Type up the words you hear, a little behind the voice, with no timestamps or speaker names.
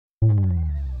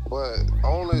But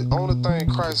only thing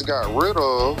Christ got rid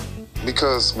of,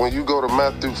 because when you go to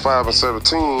Matthew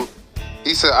 5:17,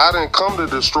 he said, "I didn't come to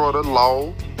destroy the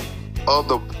law of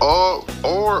the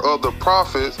or of the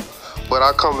prophets, but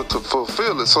I come to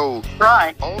fulfill it." So,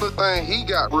 Right. only thing he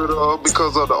got rid of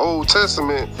because of the Old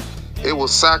Testament, it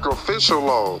was sacrificial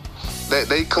law that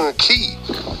they couldn't keep.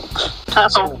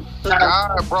 So No.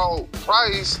 God brought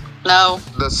Christ, No.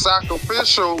 the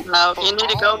sacrificial. No. You need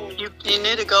to go. You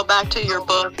need to go back to your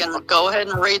book and go ahead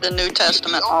and read the New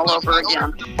Testament all over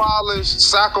again. He abolished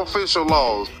sacrificial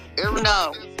laws.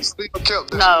 No. Still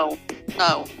kept them. No.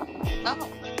 No. No.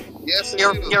 Yes,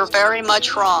 You're very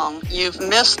much wrong. You've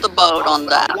missed the boat on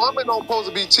that. A woman don't supposed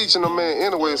to be teaching a man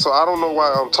anyway, so I don't know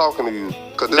why I'm talking to you.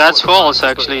 That's false,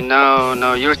 actually.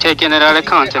 No, you're taking it out of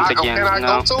context again. Can I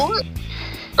No. go to it?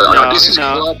 No, This is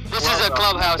This is a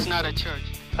clubhouse, not a church.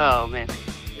 Oh, man.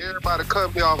 Everybody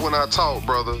cut me off when I talk,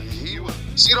 brother.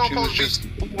 She don't supposed to be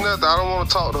speaking nothing. I don't want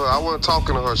to talk to her. I wasn't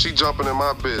talking to her. She jumping in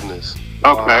my business.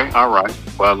 Okay, all right.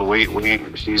 Well,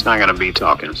 she's not gonna be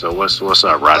talking. So what's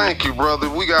up, Rodney? Thank you, brother.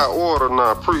 We got order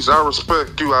now. Priest, I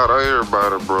respect you out of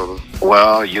everybody, brother.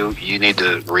 Well, you need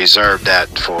to reserve that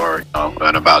for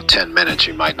in about 10 minutes.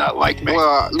 You might not like me.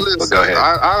 Well, listen, But go ahead.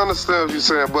 I understand what you're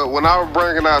saying, but when I was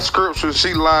bringing out scripture,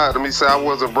 she lied to me, said I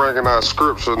wasn't bringing out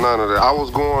scripture, none of that. I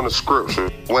was going to scripture.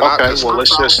 When Okay, well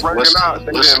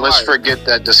let's forget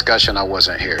that discussion. I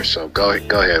wasn't here, so go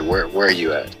ahead. Where are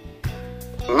you at?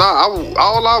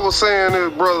 All I was saying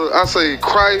is, brother, I say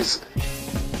Christ,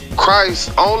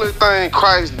 only thing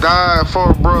Christ died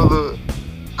for, brother,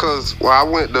 because when I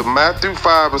went to Matthew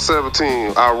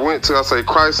 5:17, I say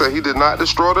Christ said he did not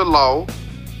destroy the law,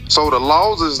 so the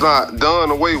laws is not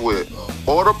done away with,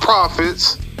 or the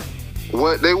prophets,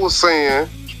 what they were saying,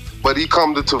 but he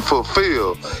come to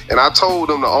fulfill. And I told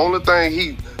them the only thing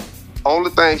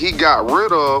he got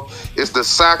rid of is the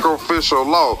sacrificial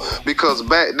law, because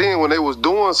back then when they was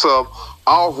doing stuff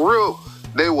off rip,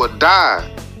 they would die.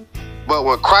 But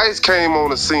when Christ came on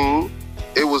the scene,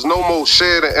 it was no more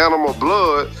shedding animal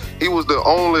blood. He was the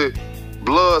only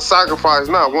blood sacrifice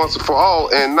now, once and for all,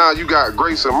 and now you got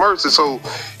grace and mercy. So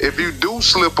if you do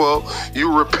slip up,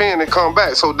 you repent and come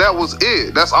back. So that was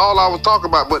it. That's all I was talking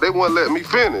about, but they wouldn't let me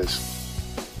finish.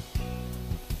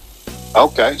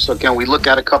 Okay, so can we look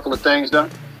at a couple of things, though?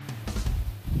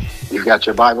 You got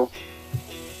your Bible?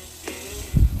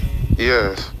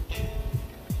 Yes.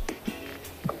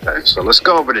 Okay, so let's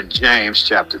go over to James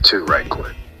chapter 2 right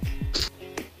quick.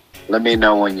 Let me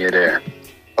know when you're there.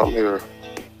 I'm here.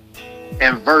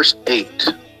 In verse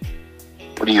 8,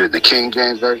 what are you, the King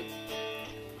James Version?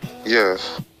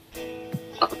 Yes.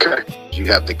 Okay. You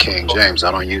have the King James.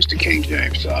 I don't use the King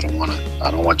James, so I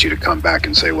don't want you to come back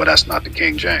and say, well, that's not the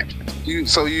King James.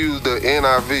 So you use the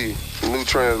NIV, New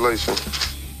Translation?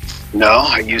 No,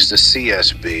 I use the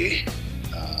CSB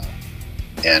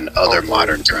and other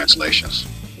modern translations,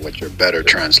 which are better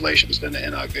translations than the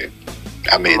NIV.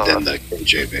 I mean, than the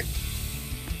KJV.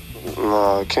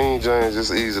 Nah, King James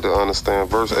is easy to understand.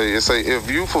 Verse 8, it say, if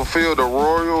you fulfill the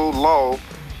royal law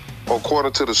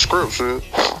according to the scripture,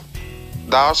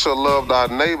 thou shalt love thy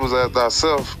neighbors as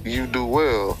thyself, you do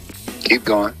well. Keep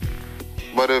going.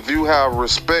 But if you have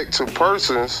respect to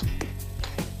persons,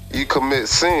 you commit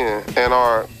sin and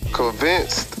are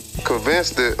convinced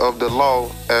of the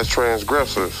law as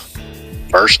transgressors.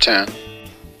 Verse 10.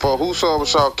 For whosoever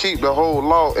shall keep the whole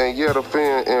law and yet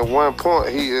offend in one point,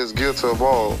 he is guilty of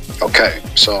all. Okay,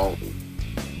 so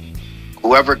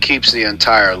whoever keeps the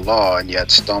entire law and yet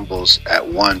stumbles at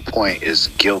one point is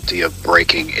guilty of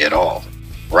breaking it all,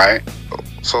 right?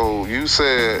 So you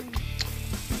said,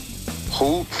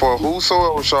 for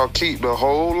whosoever shall keep the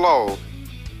whole law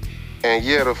and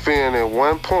yet offend in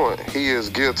one point, he is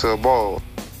guilty of all.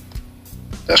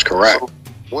 That's correct. So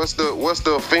what's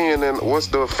the offend and what's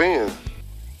the offend?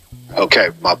 Okay,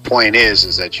 my point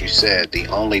is that you said the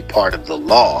only part of the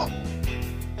law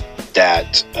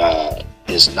that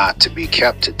is not to be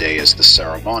kept today is the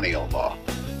ceremonial law.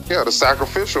 Yeah, the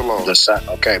sacrificial law.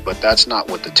 Okay, but that's not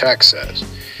what the text says.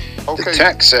 Okay. The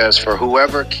text says, for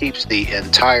whoever keeps the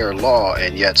entire law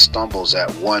and yet stumbles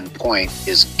at one point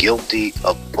is guilty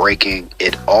of breaking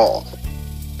it all.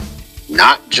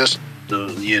 Not just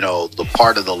the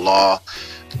part of the law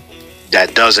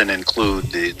that doesn't include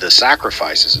the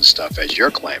sacrifices and stuff, as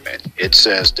you're claiming. It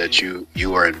says that you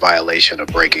are in violation of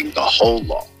breaking the whole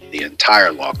law, the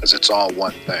entire law, because it's all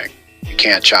one thing. You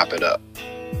can't chop it up.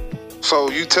 So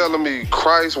you telling me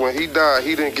Christ, when he died,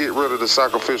 he didn't get rid of the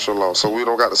sacrificial law, so we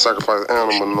don't got to sacrifice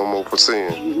animal no more for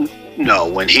sin? No,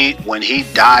 when he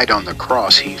died on the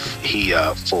cross, he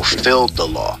fulfilled the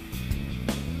law.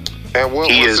 And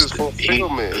what He was is his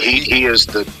fulfillment? he is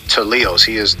the teleos.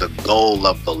 He is the goal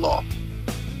of the law.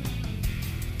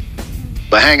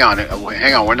 But hang on.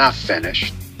 We're not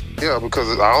finished. Yeah, because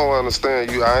I don't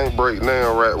understand you. I ain't break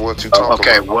down right what you talking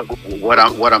Okay, about.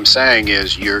 what I'm saying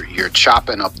is you're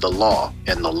chopping up the law,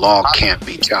 and the law can't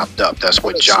be chopped up. That's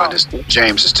what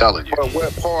James is telling you. But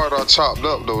what part are chopped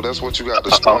up though? That's what you got to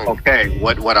explain. Okay,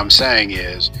 what I'm saying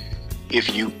is,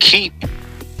 if you keep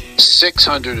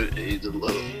 600,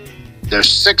 there's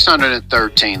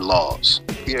 613 laws.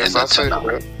 Yes, I said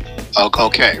that.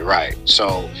 Okay, right.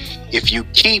 So if you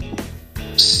keep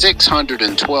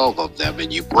 612 of them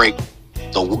and you break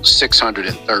the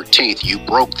 613th, you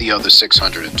broke the other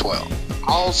 612.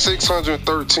 All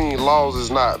 613 laws is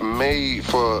not made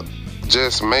for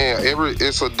just man.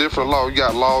 It's a different law. You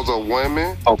got laws of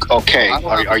women. Okay.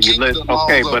 Are you listening?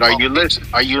 Okay, but are you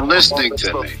listening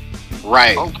to me?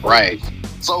 Right, okay. Right.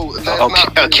 So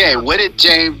okay. What did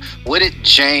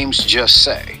James just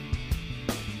say?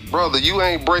 Brother, you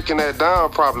ain't breaking that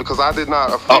down properly because I did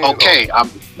not offend. Okay,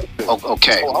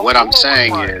 okay. What I'm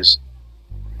saying is,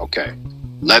 okay.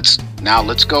 Let's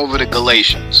go over to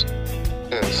Galatians.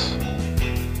 Yes.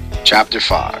 Chapter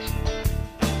 5,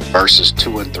 verses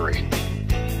 2 and 3.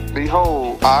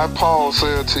 Behold, I, Paul,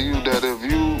 said to you that if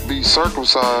you be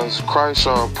circumcised, Christ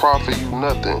shall profit you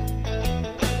nothing.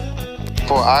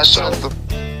 For I testify.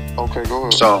 Okay, go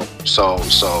ahead. So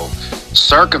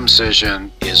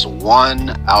circumcision is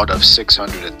one out of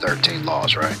 613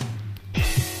 laws, right?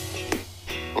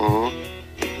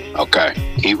 Mm-hmm. Okay,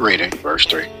 keep reading, verse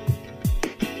 3.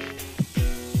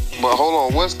 But hold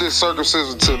on, what's this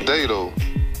circumcision today, though?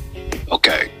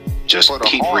 Okay, just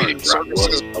keep reading. Right?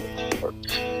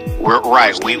 We're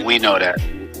right. We know that.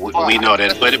 We know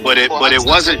that. But it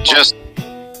wasn't just.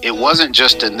 It wasn't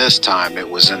just in this time. It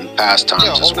was in past times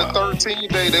as well. On the 13th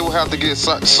day, they will have to get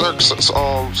circumcised,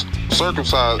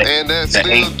 and that's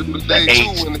still do the day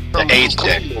too when it comes to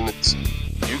cleanliness.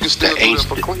 You can still do that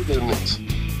for cleanliness.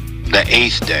 The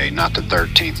 8th day, not the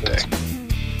 13th day.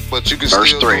 But you can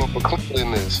still do it for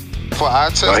cleanliness. For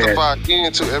I testify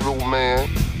again to every man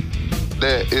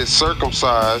that is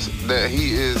circumcised that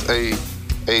he is a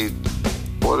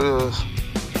what is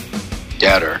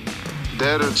debtor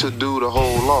to do the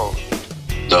whole law.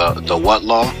 The what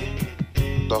law?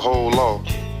 The whole law.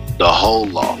 The whole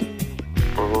law.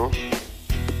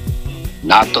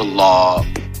 Not the law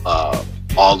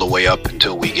all the way up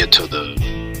until we get to the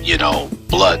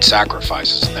blood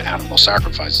sacrifices, the animal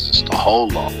sacrifices. It's the whole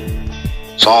law.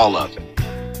 It's all of it.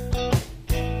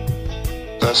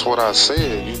 That's what I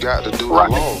said. You got to do the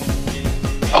law.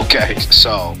 Okay,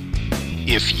 so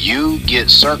if you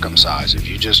get circumcised,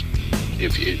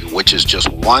 which is just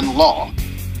one law,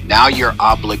 now you're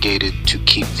obligated to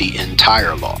keep the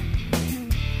entire law,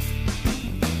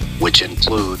 which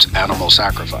includes animal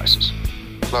sacrifices.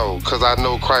 No, because I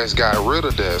know Christ got rid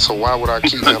of that. So why would I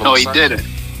keep animal No, he sacrifices?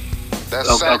 didn't.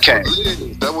 That's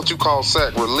sacrilege. That's what you call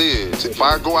sacrilege. If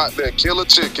I go out there and kill a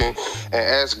chicken and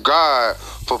ask God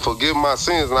for forgive my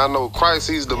sins, and I know Christ,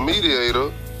 he's the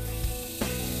mediator,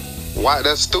 why?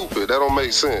 That's stupid. That don't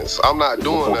make sense. I'm not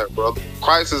doing that, brother.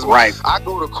 Christ is right. I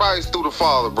go to Christ through the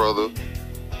Father, brother.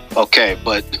 Okay,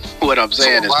 but what I'm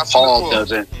saying is Paul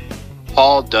doesn't,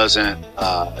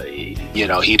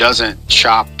 he doesn't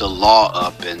chop the law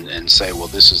up and say, well,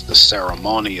 this is the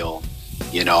ceremonial,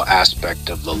 aspect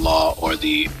of the law or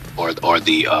the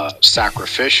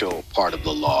sacrificial part of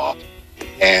the law,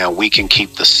 and we can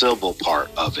keep the civil part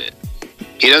of it.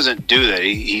 He doesn't do that.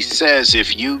 He says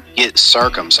if you get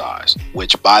circumcised,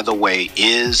 which, by the way,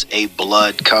 is a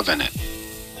blood covenant.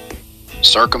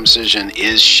 Circumcision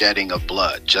is shedding of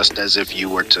blood, just as if you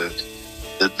were to...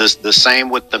 The same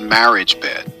with the marriage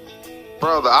bed.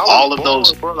 Brother,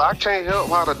 brother, I can't help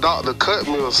how the doctor cut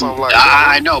me or something like that.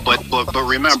 I know, but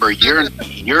remember, you're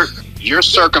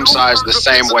circumcised the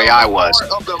same way I was.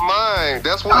 Of the mind.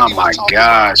 That's what oh my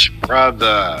gosh,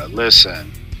 brother,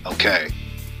 listen. Okay.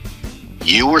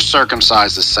 You were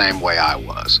circumcised the same way I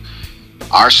was.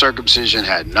 Our circumcision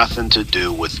had nothing to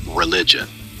do with religion.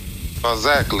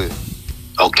 Exactly.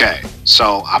 Okay,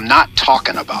 so I'm not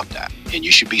talking about that, and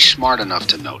you should be smart enough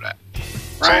to know that,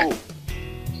 right? So,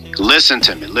 listen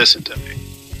to me.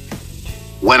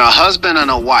 When a husband and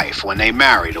a wife, when they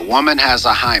married, a woman has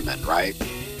a hymen, right?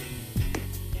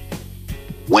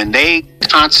 When they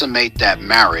consummate that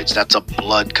marriage, that's a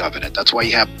blood covenant. That's why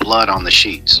you have blood on the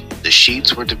sheets. The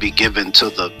sheets were to be given to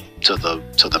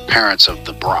the parents of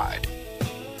the bride.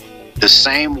 The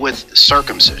same with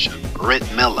circumcision, Brit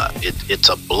Milah. It's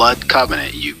a blood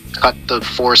covenant. You cut the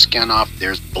foreskin off,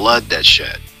 there's blood that's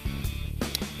shed.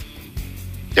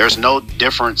 There's no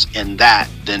difference in that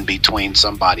than between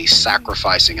somebody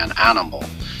sacrificing an animal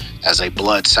as a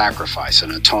blood sacrifice,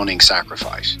 an atoning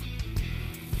sacrifice.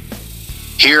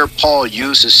 Here, Paul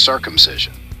uses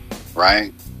circumcision,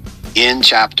 right, in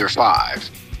chapter 5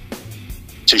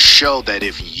 to show that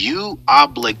if you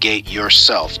obligate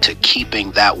yourself to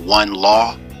keeping that one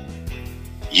law,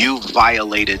 you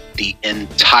violated the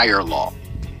entire law.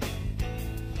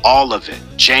 All of it.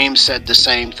 James said the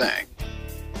same thing.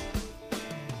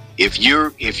 If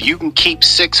you can keep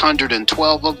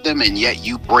 612 of them and yet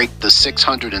you break the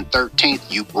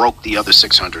 613th, you broke the other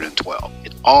 612.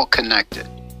 It's all connected.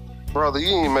 Brother, you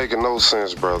ain't making no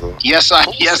sense, brother. Yes, I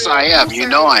am. You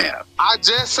know I am. I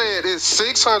just said it's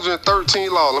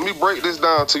 613 laws. Let me break this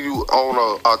down to you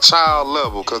on a child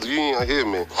level, because you ain't hear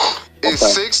me.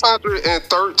 It's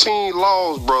 613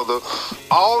 laws, brother.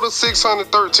 All the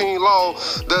 613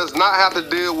 laws does not have to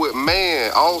deal with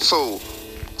man. Also,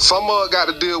 some of it got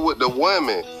to deal with the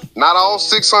women. Not all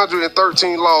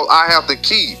 613 laws I have to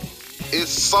keep. It's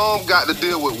some got to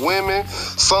deal with women,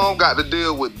 some got to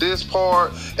deal with this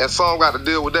part, and some got to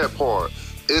deal with that part.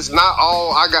 It's not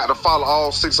all I got to follow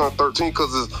all 613,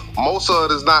 because most of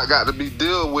it is not got to be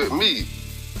deal with me.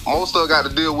 Most of it got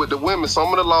to deal with the women.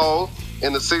 Some of the laws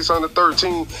in the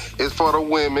 613 is for the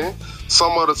women.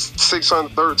 Some of the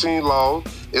 613 laws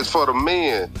is for the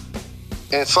men.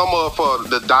 And some of it for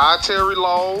the dietary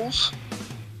laws,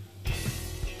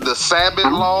 the Sabbath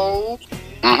laws,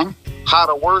 how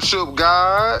to worship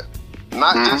God,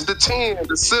 not just the 10,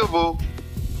 the civil,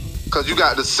 because you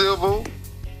got the civil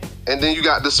and then you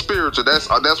got the spiritual.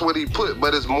 That's what he put,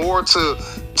 but it's more to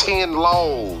 10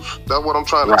 laws. That's what I'm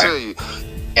trying to tell you.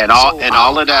 And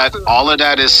all of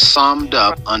that is summed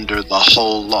up under the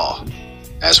whole law,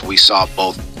 as we saw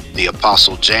both the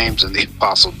Apostle James and the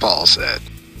Apostle Paul said.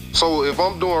 So if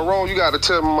I'm doing wrong, you got to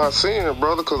tell me my sin,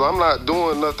 brother, because I'm not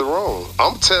doing nothing wrong.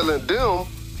 I'm telling them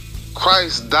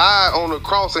Christ died on the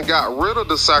cross and got rid of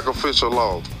the sacrificial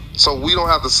law. So we don't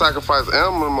have to sacrifice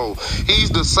animals. He's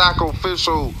the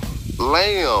sacrificial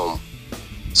lamb.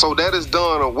 So that is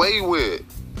done away with.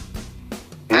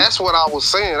 That's what I was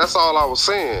saying. That's all I was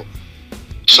saying.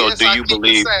 So yes, do you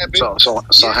believe? So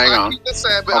yes, hang on. The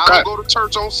Sabbath. Okay. I don't go to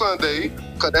church on Sunday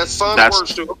because that's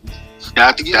worship.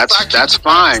 That's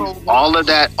fine. So all of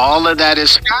that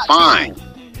is fine.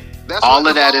 All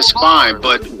of that is fine.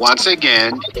 But once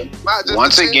again,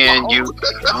 you.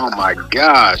 Oh my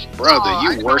gosh, brother,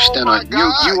 you're worse than a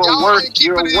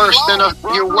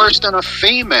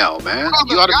female, man.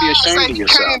 You ought to be ashamed of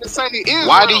yourself.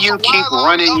 Why do you keep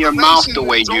running your mouth the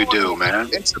way you do, man?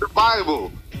 Into the Bible.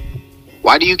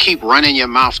 Why do you keep running your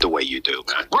mouth the way you do,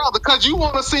 man? Brother, because you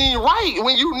want to seem right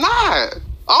when you're not.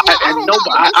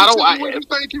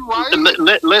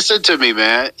 Listen to me,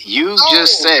 man. You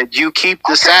just said you keep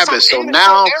the Sabbath. So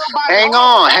now, hang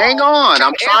on.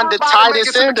 I'm trying to tie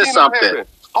this into something.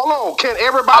 Hold on. Can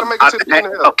everybody make it to the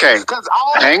kingdom? Okay.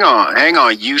 Hang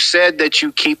on. You said that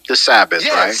you keep the Sabbath,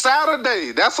 right? Yes,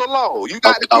 Saturday. That's a law. You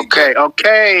got to keep it.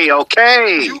 Okay.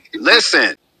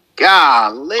 Listen.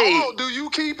 Golly. Oh, do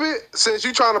you keep it? Since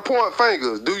you're trying to point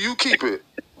fingers, do you keep it?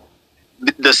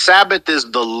 The Sabbath is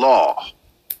the law.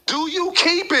 Do you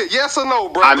keep it? Yes or no,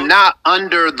 bro? I'm not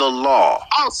under the law.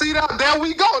 Oh, see that? There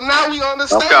we go. Now we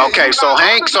understand. Okay. So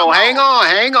hang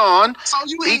on. So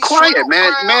be quiet,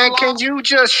 man. Man, can you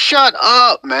just shut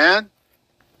up, man?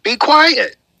 Be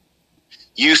quiet.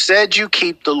 You said you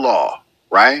keep the law,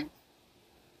 right?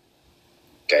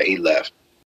 Okay, he left.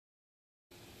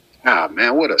 Ah,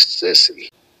 man, what a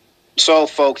sissy. So,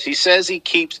 folks, he says he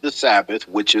keeps the Sabbath,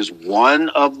 which is one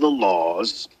of the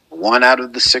laws, one out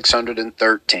of the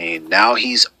 613. Now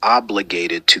he's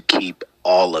obligated to keep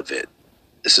all of it.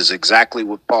 This is exactly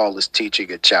what Paul is teaching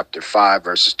in chapter 5,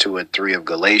 verses 2 and 3 of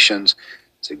Galatians.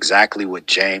 It's exactly what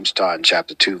James taught in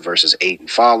chapter 2, verses 8 and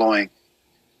following.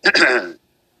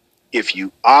 If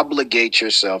you obligate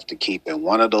yourself to keep in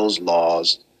one of those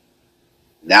laws,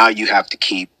 now you have to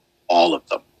keep all of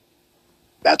them.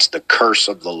 That's the curse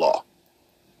of the law.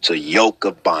 It's a yoke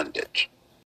of bondage.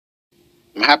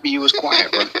 I'm happy you was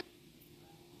quiet, bro.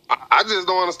 I just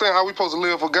don't understand how we supposed to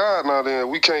live for God now.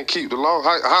 Then we can't keep the law.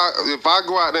 How if I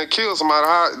go out there and kill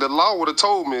somebody, the law would have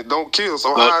told me don't kill.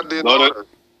 So how I did go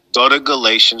to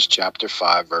Galatians chapter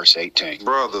 5, verse 18,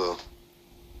 brother.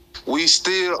 We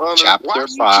still under chapter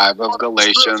 5 of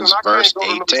Galatians, verse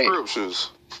 18.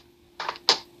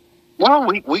 Well,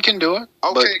 we can do it.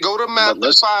 Okay, go to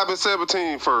Matthew 5 and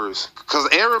 17 first. Because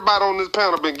everybody on this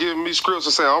panel been giving me scripts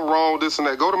and saying I'm wrong, this and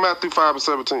that. Go to Matthew 5 and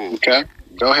 17. Okay,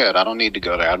 go ahead. I don't need to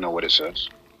go there. I know what it says.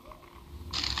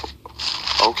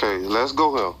 Okay, let's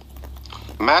go here.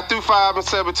 Matthew 5 and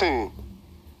 17.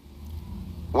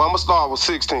 Well, I'm going to start with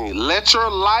 16. Let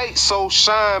your light so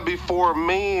shine before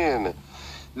men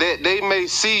that they may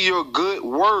see your good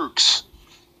works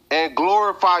and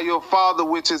glorify your Father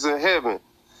which is in heaven.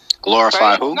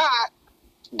 Glorify Think who? not,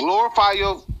 glorify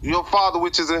your Father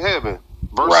which is in heaven.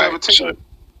 Verse Right. 17. So,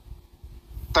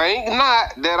 Think not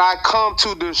that I come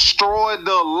to destroy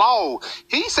the law.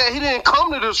 He said he didn't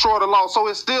come to destroy the law, so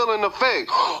it's still in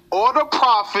effect. Or the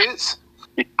prophets.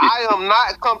 I am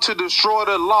not come to destroy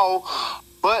the law,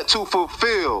 but to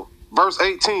fulfill. Verse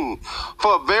 18.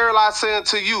 For verily I say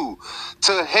unto you,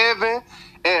 to heaven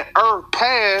and earth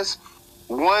pass,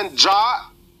 one jot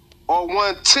or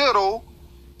one tittle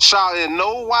shall in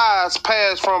no wise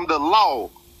pass from the law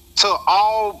to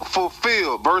all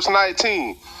fulfilled. Verse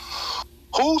 19.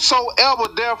 Whosoever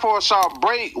therefore shall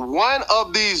break one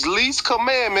of these least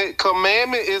commandment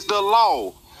is the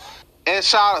law, and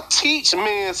shall teach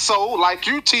men so, like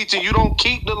you teaching, you don't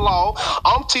keep the law.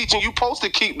 I'm teaching you supposed to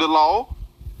keep the law.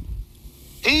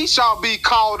 He shall be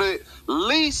called it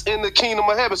least in the kingdom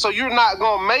of heaven. So you're not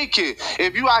gonna make it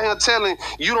if you out here telling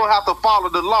you don't have to follow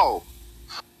the law.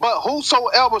 But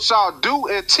whosoever shall do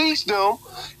and teach them,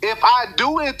 if I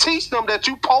do and teach them that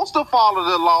you supposed to follow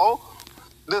the law,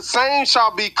 the same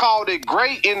shall be called it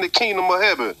great in the kingdom of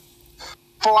heaven.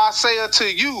 For I say unto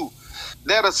you,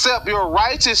 that except your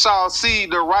righteous shall see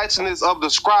the righteousness of the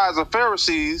scribes and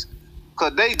Pharisees,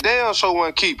 because they damn sure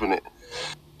weren't keeping it.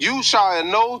 You shall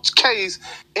in no case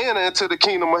enter into the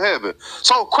kingdom of heaven.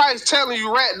 So Christ telling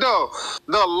you right there,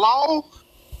 the law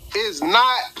is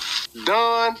not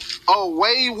done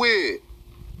away with.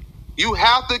 You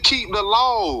have to keep the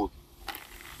laws.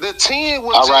 The 10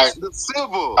 was all right. just the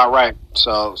civil. All right.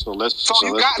 So let's So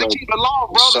you got to keep the law,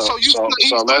 brother. So you still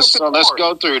eat let's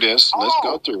go through this. Hold Let's on.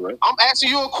 go through it. I'm asking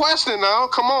you a question now.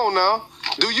 Come on now.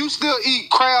 Do you still eat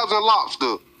crabs and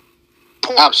lobster?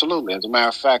 Pork? Absolutely. As a matter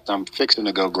of fact, I'm fixing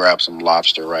to go grab some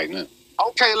lobster right now.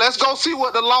 Okay, let's go see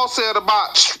what the law said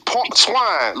about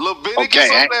swine. Leviticus Okay,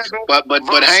 11.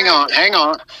 but hang on.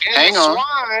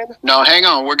 Swine. No, hang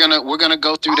on. We're gonna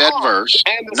go through that verse.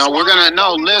 No,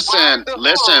 listen.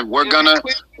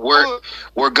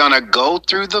 We're gonna go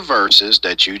through the verses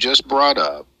that you just brought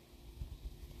up,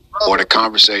 or the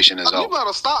conversation is over. You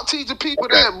better stop teaching people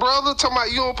that, brother. Talking about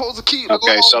you don't supposed to keep the law.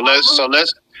 Okay,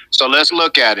 so let's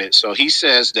look at it. So he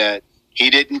says that he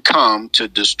didn't come to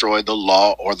destroy the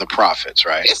law or the prophets,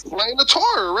 right? It's plain the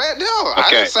Torah right there.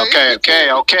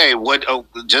 Okay. What? Oh,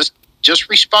 just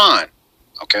respond.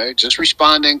 Okay, just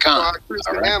respond in kind.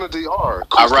 Christianity All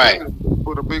right.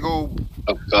 With a big old.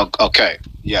 Okay,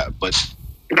 yeah, but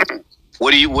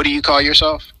what do you call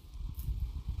yourself?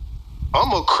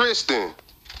 I'm a Christian,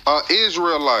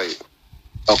 Israelite.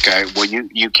 Okay, well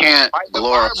you can't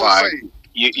glorify.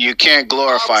 You can't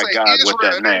glorify God Israel,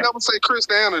 with that name. It never say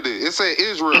Christianity. It say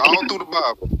Israel all through the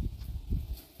Bible.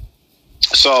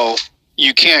 So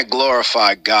you can't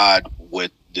glorify God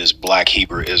with this black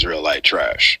Hebrew Israelite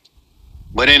trash.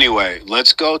 But anyway,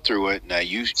 let's go through it. Now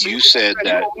you said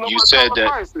that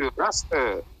That's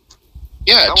sad.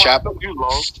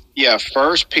 Yeah,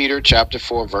 1 Peter chapter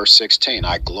 4 verse 16.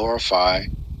 I glorify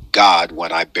God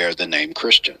when I bear the name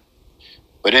Christian.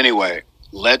 But anyway,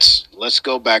 let's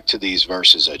go back to these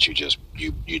verses that you just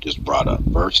brought up.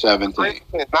 Verse 17.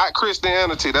 Not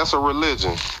Christianity, that's a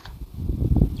religion.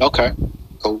 Okay.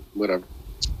 Cool, whatever.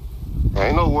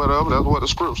 Ain't no whatever, that's what the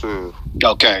scripture is.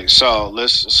 Okay, so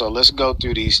let's go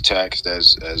through these texts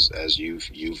as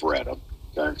you've read them.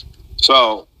 Okay.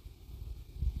 So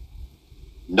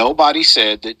nobody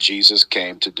said that Jesus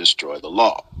came to destroy the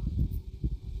law.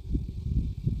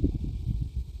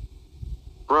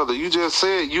 Brother, you just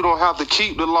said you don't have to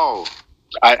keep the law.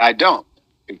 I don't,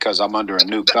 because I'm under a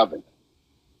new covenant.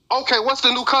 Okay, what's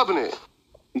the new covenant?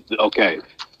 Okay,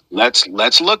 let's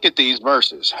look at these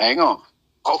verses. Hang on.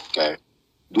 Okay.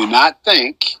 Do not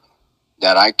think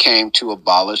that I came to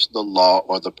abolish the law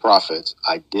or the prophets.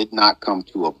 I did not come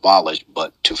to abolish,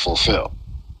 but to fulfill.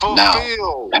 Now,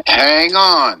 hang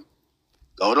on.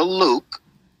 Go to Luke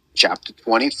chapter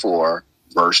 24,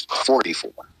 verse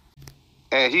 44.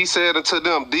 And he said unto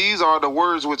them, these are the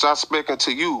words which I spake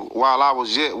unto you while I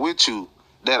was yet with you,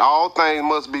 that all things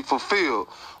must be fulfilled,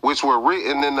 which were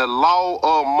written in the law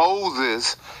of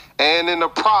Moses and in the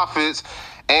prophets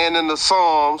and in the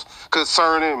Psalms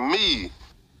concerning me.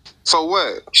 So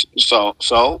what? So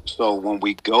when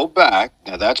we go back,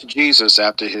 now that's Jesus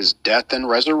after his death and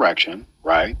resurrection,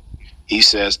 right? He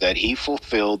says that he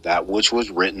fulfilled that which was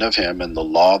written of him in the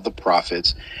law of the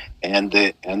prophets and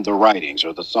the writings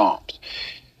or the Psalms.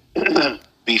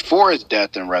 Before his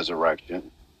death and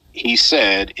resurrection, he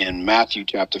said in Matthew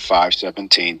chapter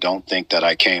 5:17, don't think that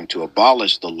I came to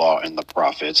abolish the law and the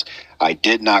prophets. I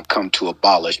did not come to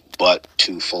abolish, but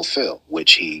to fulfill,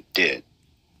 which he did.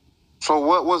 So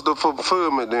what was the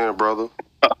fulfillment then, brother?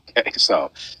 Okay,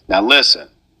 so now listen,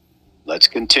 let's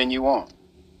continue on.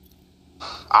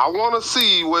 I want to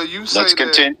see where you say Let's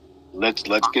continue. Let's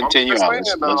continue on.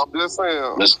 I'm just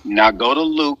saying. Let's now go to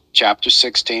Luke chapter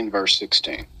 16, verse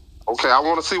 16. Okay, I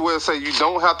want to see where it say you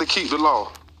don't have to keep the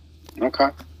law. Okay.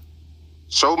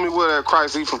 Show me where that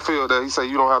Christ he fulfilled that. He said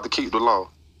you don't have to keep the law.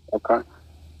 Okay.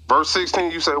 Verse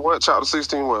 16, you said what? Chapter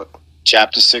 16, what?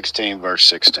 Chapter 16, verse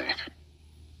 16.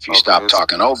 If you stop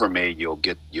talking over me, you'll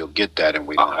get that, and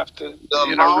we don't have to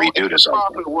redo this. The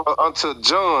prophet was unto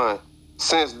John.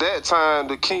 Since that time,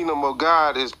 the kingdom of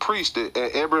God is preached, and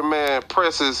every man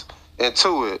presses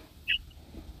into it.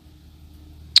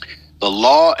 The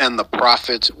law and the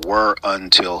prophets were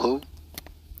until who?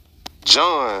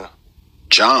 John.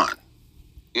 John.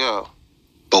 Yeah.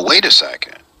 But wait a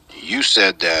second. You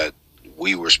said that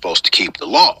we were supposed to keep the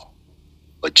law.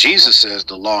 But Jesus says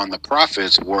the law and the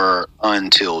prophets were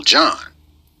until John.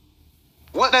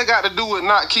 What that got to do with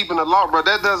not keeping the law, bro?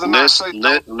 That doesn't say.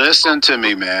 Listen to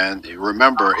me, man.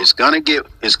 Remember, it's gonna get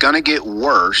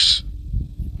worse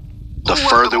the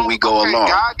further we go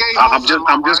along.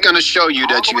 I'm just gonna show you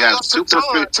that you have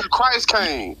superficial.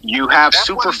 You have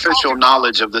superficial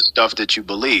knowledge of the stuff that you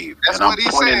believe, and I'm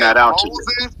pointing that out to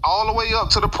you. All the way up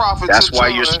to the prophet. That's why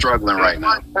you're struggling right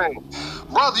now.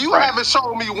 Brother, you haven't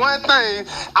shown me one thing.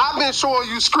 I've been showing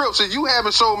you scripture. You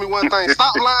haven't shown me one thing.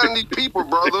 Stop lying to these people,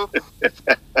 brother.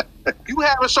 You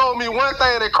haven't shown me one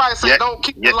thing that Christ said don't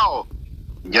keep the law.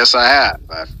 Yes, I have.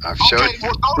 I've showed you. Okay,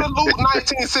 well, go to Luke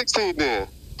 19:16 then.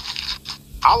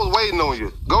 I was waiting on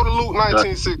you. Go to Luke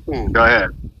 19:16. Go ahead.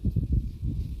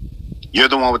 You're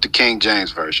the one with the King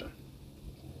James Version.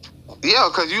 Yeah,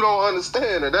 because you don't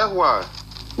understand it. That's why.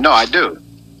 No, I do.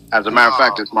 As a matter of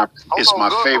fact, it's my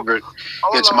favorite.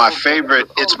 It's my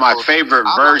favorite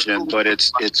version, but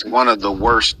it's one of the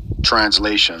worst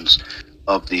translations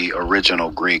of the original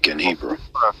Greek and Hebrew.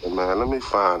 Man, let me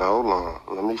find it. Hold on.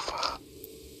 Let me find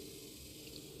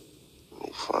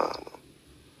it.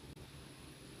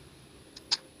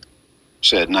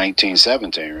 Said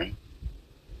 1917, right?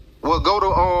 Well, go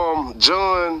to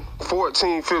John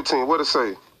 14:15. What it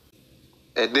say?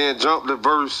 And then jump to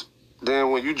verse.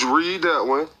 Then when you read that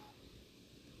one,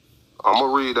 I'm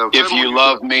gonna read that. If you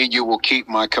love me, you will keep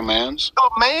my commands.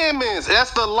 Commandments.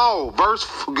 That's the law. Verse.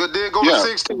 Then go to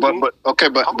 16. But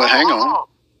hang on.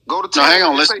 Go to 10. No, hang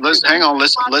on.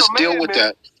 Let's deal with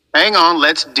that. Hang on.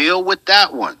 Let's deal with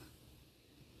that one.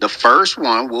 The first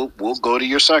one. We'll go to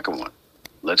your second one.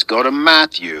 Let's go to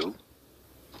Matthew,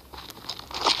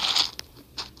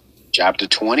 chapter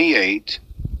 28,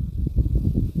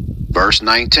 verse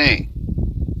 19.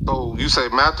 So you say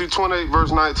Matthew 28,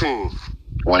 verse 19.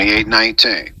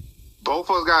 28:19.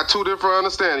 Both of us got two different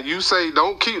understandings. You say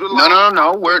don't keep the law.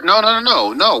 No. We're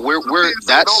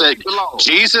that's it.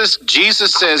 Jesus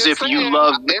says if you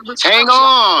love me, hang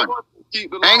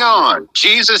on.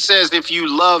 Jesus says if you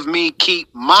love me, keep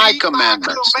my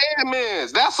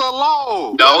commandments. That's a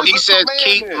law. No, he said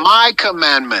keep my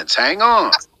commandments. Hang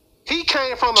on. He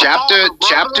came from the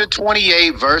chapter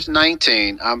 28, verse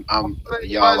 19. I'm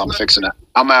fixing it.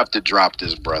 I'm gonna have to drop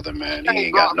this brother, man. He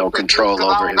ain't got no control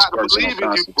over his personal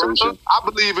constitution. I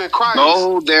believe in Christ.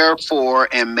 Go therefore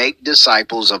and make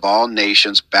disciples of all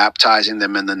nations, baptizing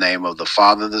them in the name of the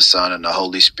Father, the Son, and the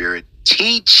Holy Spirit,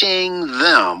 teaching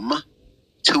them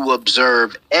to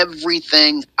observe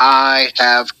everything I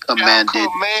have commanded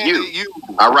you.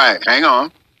 All right, hang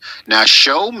on. Now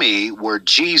show me where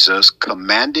Jesus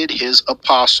commanded his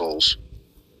apostles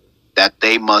that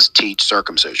they must teach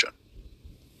circumcision.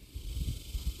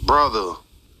 Brother.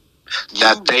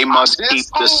 That they must keep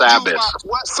the Sabbath.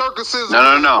 What circumcision?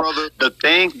 No. Brother. The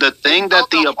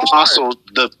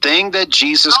thing that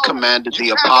Jesus commanded the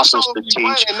apostles to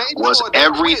teach was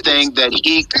everything that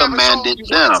he commanded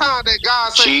them.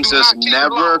 Jesus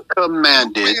never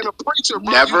commanded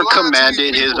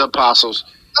his apostles.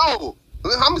 No.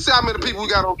 Let me see how many people we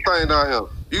got on the thing down here.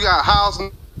 You got House.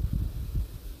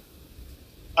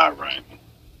 All right.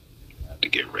 I have to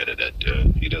get rid of that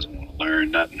dude. He doesn't want to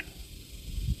learn nothing.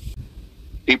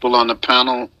 People on the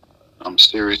panel, I'm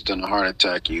serious than a heart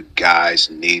attack. You guys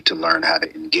need to learn how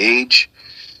to engage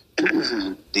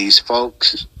these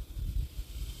folks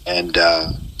and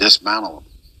dismantle them.